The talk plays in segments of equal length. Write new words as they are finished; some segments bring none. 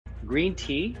green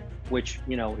tea, which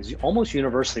is almost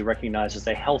universally recognized as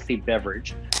a healthy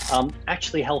beverage,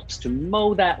 actually helps to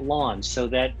mow that lawn so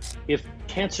that if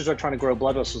cancers are trying to grow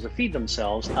blood vessels to feed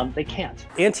themselves, they can't.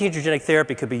 Anti-angiogenic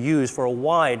therapy could be used for a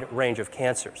wide range of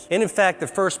cancers. And in fact, the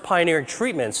first pioneering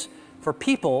treatments for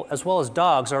people as well as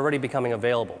dogs are already becoming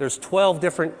available. There's 12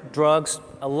 different drugs,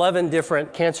 11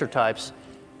 different cancer types,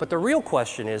 but the real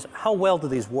question is, how well do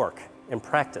these work in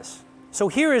practice? So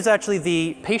here is actually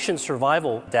the patient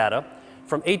survival data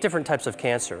from 8 different types of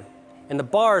cancer, and the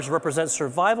bars represent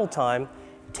survival time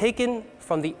taken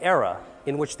from the era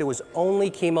in which there was only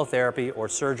chemotherapy or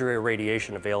surgery or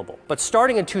radiation available. But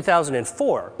starting in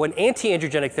 2004, when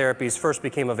anti-angiogenic therapies first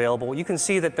became available, you can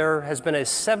see that there has been a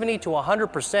 70 to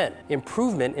 100%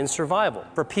 improvement in survival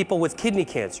for people with kidney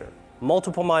cancer,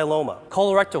 multiple myeloma,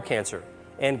 colorectal cancer,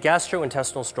 and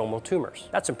gastrointestinal stromal tumors.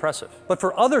 That's impressive. But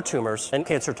for other tumors and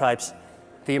cancer types,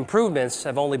 the improvements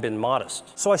have only been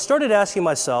modest. So I started asking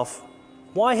myself,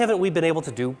 why haven't we been able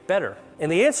to do better?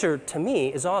 And the answer to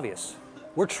me is obvious.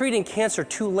 We're treating cancer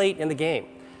too late in the game,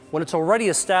 when it's already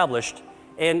established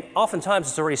and oftentimes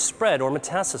it's already spread or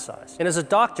metastasized. And as a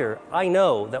doctor, I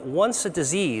know that once a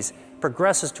disease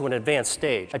progresses to an advanced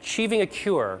stage, achieving a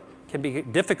cure can be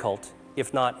difficult,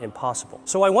 if not impossible.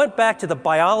 So I went back to the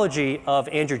biology of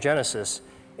angiogenesis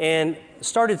and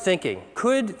started thinking,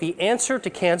 could the answer to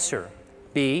cancer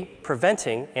be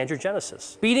preventing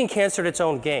angiogenesis, beating cancer at its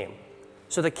own game,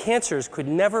 so that cancers could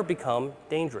never become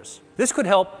dangerous? This could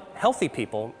help healthy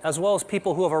people as well as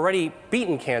people who have already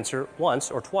beaten cancer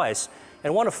once or twice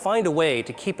and want to find a way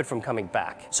to keep it from coming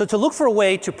back. So to look for a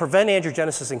way to prevent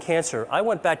angiogenesis in cancer, I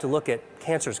went back to look at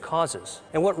cancer's causes.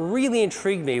 And what really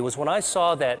intrigued me was when I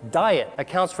saw that diet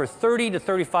accounts for 30 to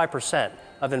 35%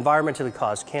 of environmentally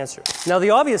caused cancer. Now the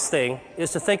obvious thing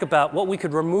is to think about what we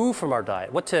could remove from our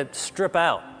diet, what to strip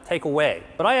out, take away.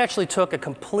 But I actually took a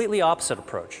completely opposite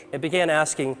approach and began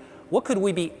asking, what could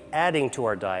we be adding to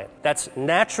our diet that's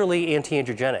naturally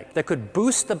anti-angiogenic, that could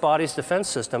boost the body's defense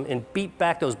system and beat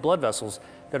back those blood vessels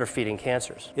that are feeding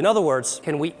cancers? In other words,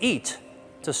 can we eat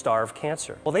to starve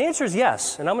cancer? Well, the answer is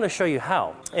yes, and I'm going to show you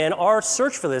how. And our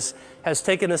search for this has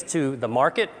taken us to the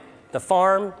market, the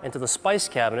farm, and to the spice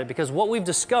cabinet, because what we've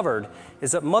discovered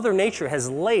is that Mother Nature has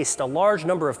laced a large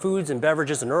number of foods and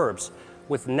beverages and herbs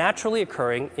with naturally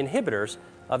occurring inhibitors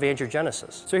of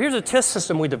angiogenesis. So here's a test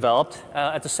system we developed.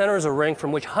 At the center is a ring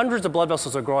from which hundreds of blood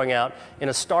vessels are growing out in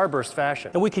a starburst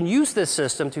fashion. And we can use this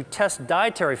system to test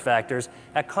dietary factors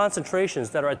at concentrations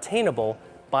that are attainable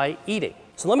by eating.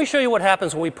 So let me show you what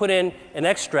happens when we put in an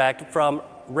extract from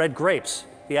red grapes.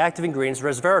 The active ingredient is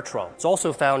resveratrol. It's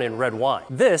also found in red wine.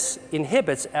 This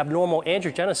inhibits abnormal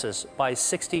angiogenesis by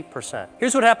 60%.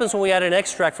 Here's what happens when we add an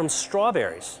extract from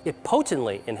strawberries. It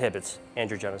potently inhibits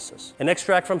angiogenesis. An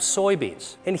extract from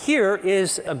soybeans. And here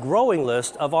is a growing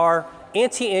list of our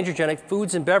anti-angiogenic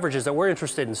foods and beverages that we're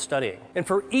interested in studying. And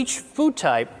for each food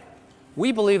type,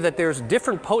 we believe that there's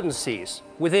different potencies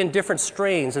within different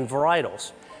strains and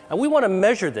varietals. And we want to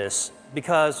measure this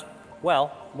because,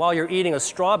 well, while you're eating a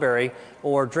strawberry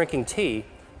or drinking tea,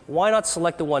 why not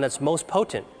select the one that's most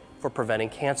potent for preventing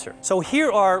cancer? So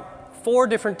here are 4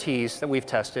 different teas that we've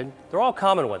tested. They're all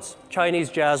common ones: Chinese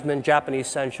jasmine, Japanese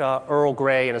sencha, Earl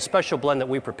Grey, and a special blend that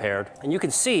we prepared. And you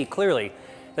can see clearly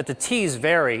that the teas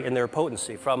vary in their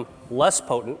potency from less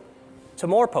potent to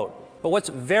more potent. But what's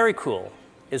very cool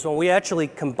is when we actually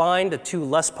combine the 2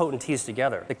 less potent teas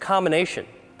together, the combination,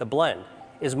 the blend,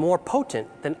 is more potent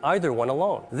than either one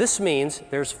alone. This means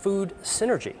there's food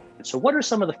synergy. So what are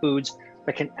some of the foods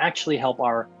that can actually help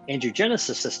our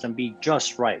angiogenesis system be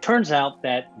just right? Turns out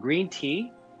that green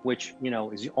tea, which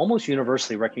is almost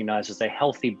universally recognized as a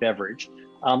healthy beverage,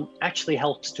 actually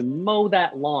helps to mow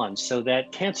that lawn so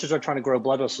that cancers are trying to grow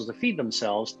blood vessels to feed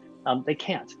themselves. They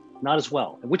can't, not as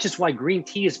well, which is why green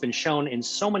tea has been shown in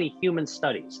so many human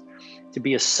studies to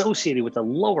be associated with a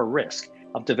lower risk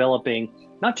of developing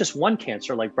not just one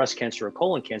cancer like breast cancer or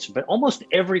colon cancer, but almost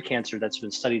every cancer that's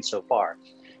been studied so far.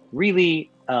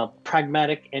 Really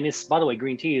pragmatic, and it's, by the way,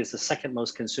 green tea is the second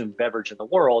most consumed beverage in the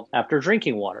world after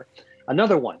drinking water.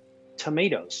 Another one,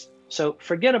 tomatoes. So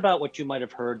forget about what you might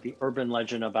have heard, the urban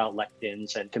legend about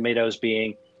lectins and tomatoes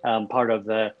being part of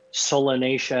the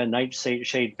Solanaceae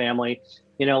nightshade family.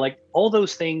 Like all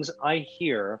those things I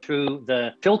hear through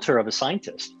the filter of a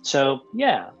scientist. So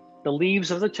yeah, the leaves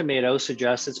of the tomato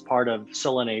suggest it's part of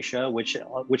Solanaceae,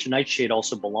 which nightshade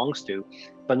also belongs to.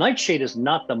 But nightshade is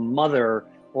not the mother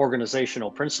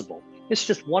organizational principle. It's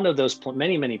just one of those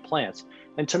many, many plants.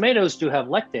 And tomatoes do have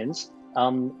lectins.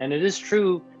 And it is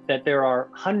true that there are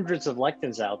hundreds of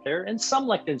lectins out there, and some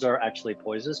lectins are actually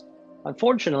poisonous.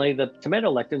 Unfortunately, the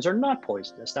tomato lectins are not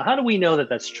poisonous. Now, how do we know that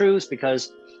that's true? It's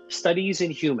because studies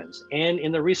in humans and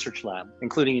in the research lab,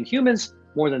 including in humans,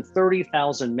 more than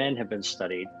 30,000 men have been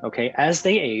studied, okay, as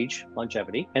they age,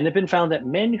 longevity, and they've been found that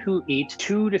men who eat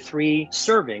 2 to 3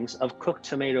 servings of cooked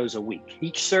tomatoes a week,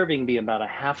 each serving be about a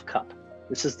half cup.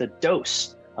 This is the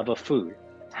dose of a food,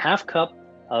 half cup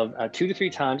of 2 to 3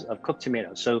 times of cooked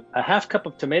tomatoes. So a half cup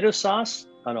of tomato sauce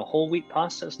on a whole wheat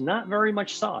pasta is not very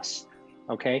much sauce.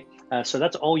 Okay, so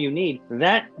that's all you need.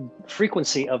 That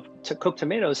frequency of cooked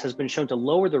tomatoes has been shown to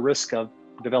lower the risk of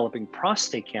developing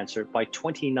prostate cancer by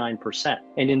 29%.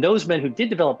 And in those men who did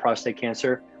develop prostate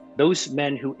cancer, those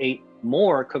men who ate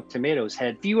more cooked tomatoes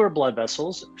had fewer blood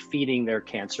vessels feeding their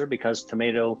cancer because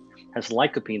tomato has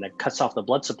lycopene that cuts off the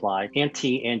blood supply,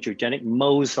 anti-angiogenic,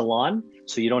 mows the lawn,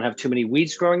 so you don't have too many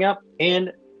weeds growing up.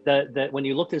 And that when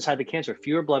you looked inside the cancer,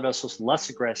 fewer blood vessels,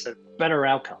 less aggressive, better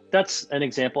outcome. That's an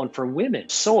example. And for women,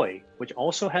 soy, which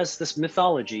also has this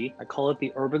mythology, I call it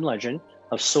the urban legend,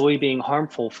 of soy being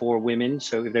harmful for women.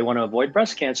 So if they want to avoid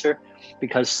breast cancer,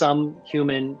 because some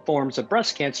human forms of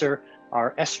breast cancer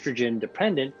are estrogen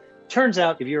dependent, turns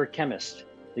out if you're a chemist,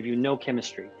 if you know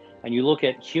chemistry, and you look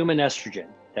at human estrogen,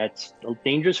 that's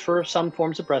dangerous for some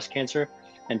forms of breast cancer,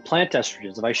 and plant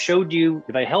estrogens.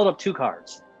 If I held up 2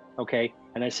 cards, okay,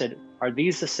 and I said, are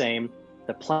these the same?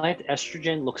 The plant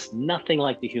estrogen looks nothing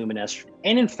like the human estrogen.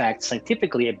 And in fact,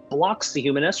 scientifically, it blocks the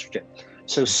human estrogen.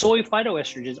 So soy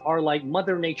phytoestrogens are like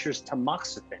Mother Nature's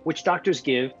tamoxifen, which doctors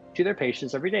give to their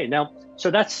patients every day. Now,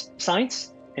 so that's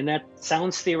science, and that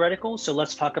sounds theoretical. So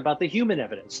let's talk about the human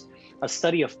evidence. A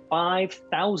study of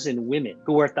 5,000 women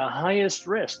who are at the highest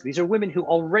risk. These are women who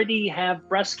already have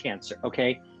breast cancer,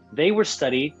 okay? They were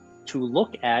studied to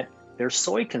look at their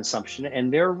soy consumption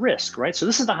and their risk, right? So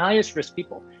this is the highest risk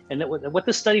people. And what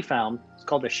the study found, it's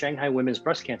called the Shanghai Women's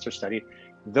Breast Cancer Study,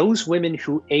 those women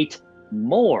who ate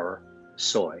more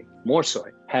soy,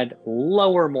 had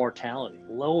lower mortality,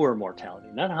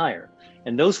 not higher.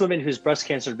 And those women whose breast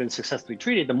cancer had been successfully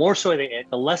treated, the more soy they ate,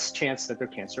 the less chance that their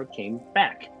cancer came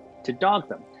back to dog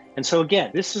them. And so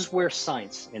again, this is where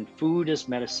science and food as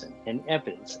medicine and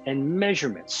evidence and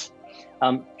measurements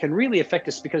can really affect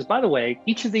us, because, by the way,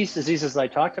 each of these diseases I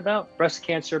talked about, breast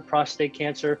cancer, prostate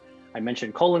cancer, I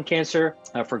mentioned colon cancer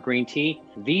for green tea,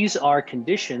 these are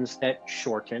conditions that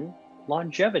shorten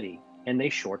longevity and they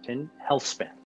shorten health span.